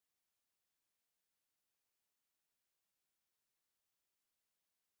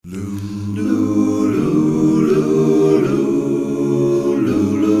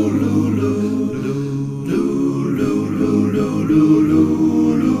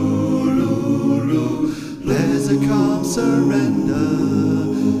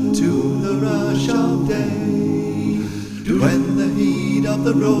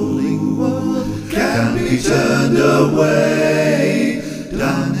away.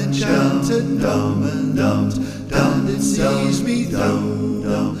 Down enchanted, dumb and dumped, down it sees me dumb,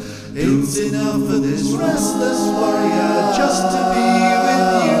 dumb. It's enough for this restless warrior just to be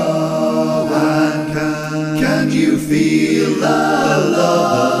with you. And can you feel the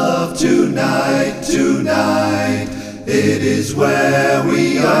love tonight, tonight? It is where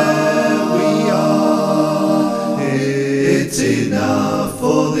we are. It's enough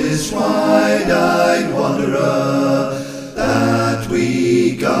for this wide-eyed wanderer that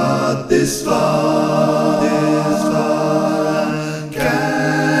we got this far,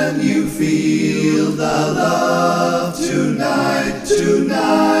 Can you feel the love tonight,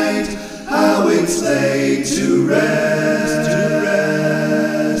 tonight? How it's laid to rest,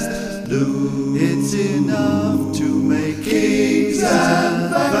 It's enough to make kings and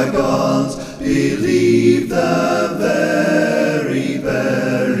vagabonds believe the very,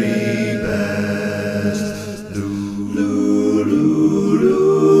 very best.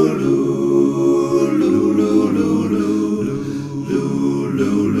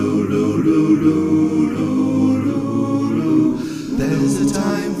 There's a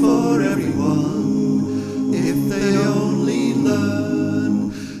time for everyone if they only learn.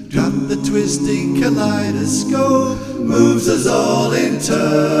 Drop the twisting kaleidoscope moves us all in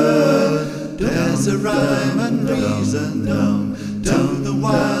turn. There's a rhyme and reason down the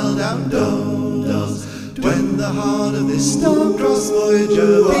wild outdoors. When the heart of this star-crossed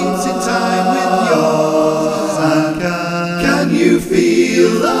voyager beats in time with yours. And can you feel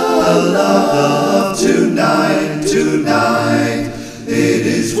the love tonight, tonight? It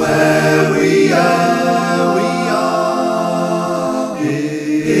is where we are.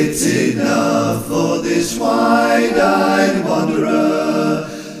 It's enough for this wide-eyed wanderer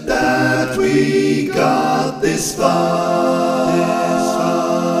that we got this far.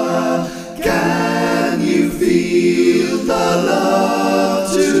 Can you feel the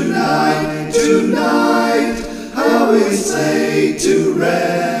love tonight, tonight? How it's laid to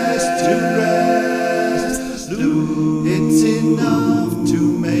rest, It's enough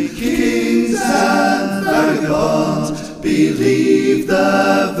to make kings and vagabonds believe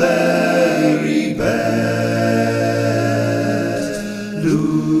the very best.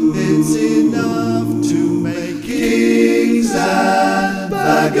 It's enough to make kings and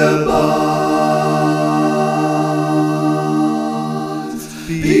vagabonds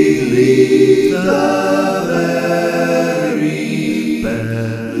believe the